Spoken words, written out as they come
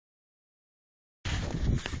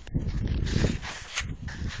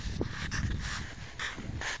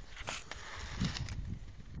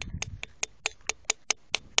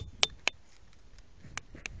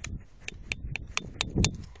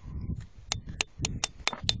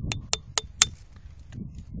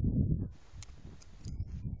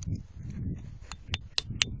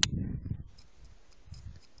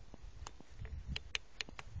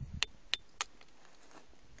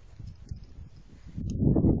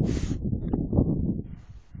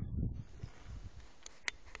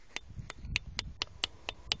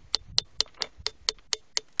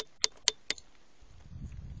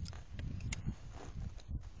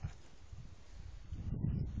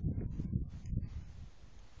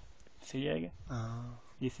सही आएगा? हाँ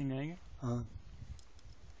ये सिंग आएगा? हाँ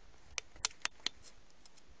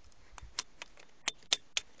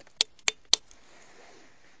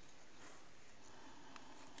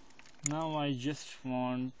Now I just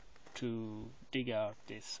want to dig out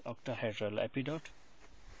this octahedral epidote,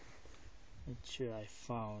 which I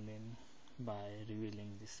found in by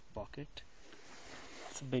revealing this pocket.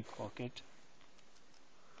 It's a big pocket.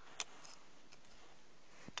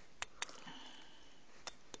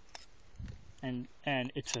 And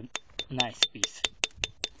it's a nice piece.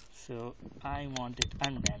 So I want it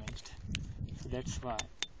undamaged. So that's why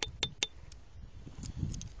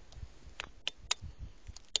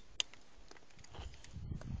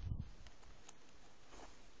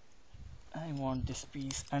I want this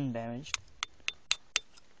piece undamaged.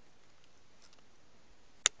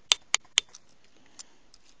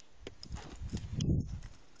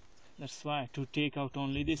 That's why to take out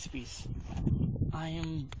only this piece. I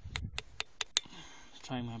am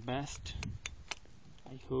trying my best.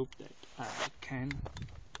 I hope that I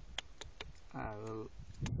will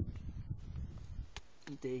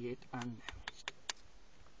take it undamaged.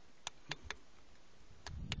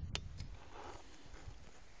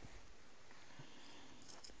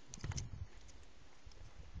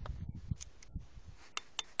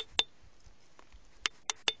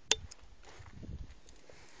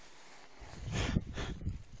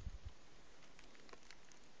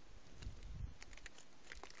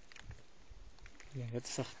 Yeah,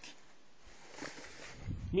 that's sacht.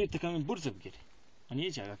 Meer te kan boerds opgeren. En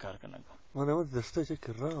je jaga karkan ako. ما انا ودي استشك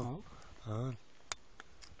الكرام اه. اه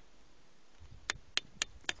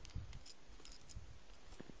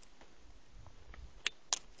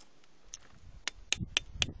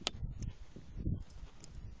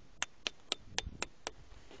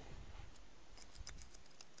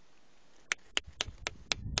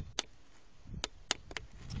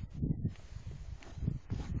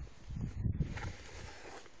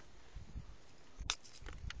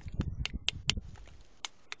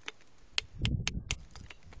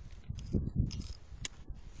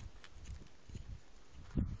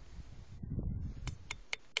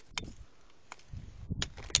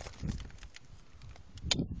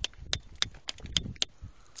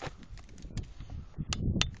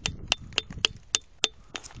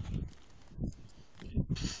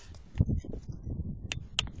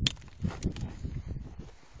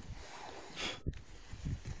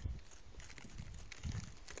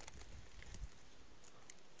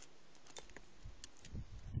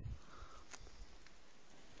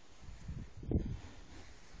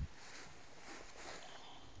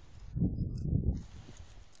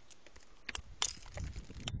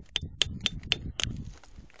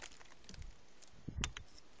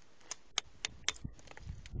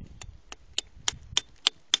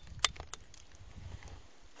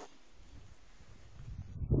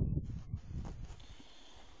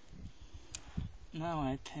Now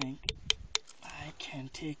I think I can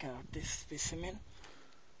take out this specimen.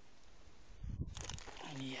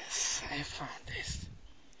 And yes, I found this.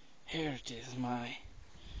 Here it is, my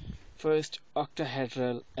first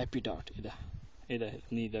octahedral epidote. Ida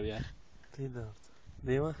neither yet. تقدر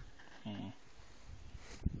ديما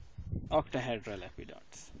Octahedral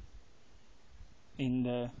epidotes in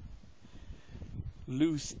the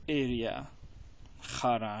Lauss area,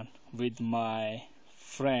 Kharan, with my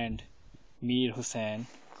friend Mir Hussain.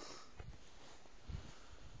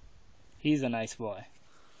 He's a nice boy.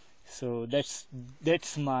 So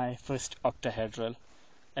that's my first octahedral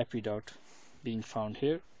epidote being found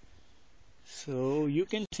here. So you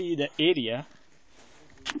can see the area.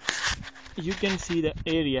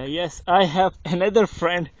 Yes, I have another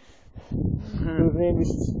friend whose name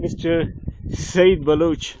is Mr. Said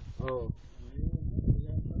Baloch. اه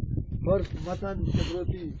فرق وطن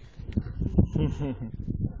تبروتي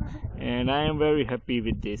And I am very happy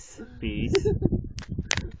with this piece.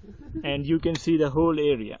 And you can see the whole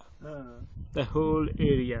area. The whole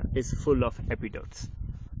area is full of epidotes.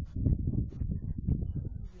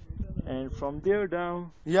 And from there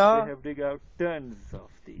down, they يا have dug out tons of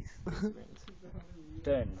these specimens.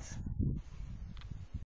 Tons.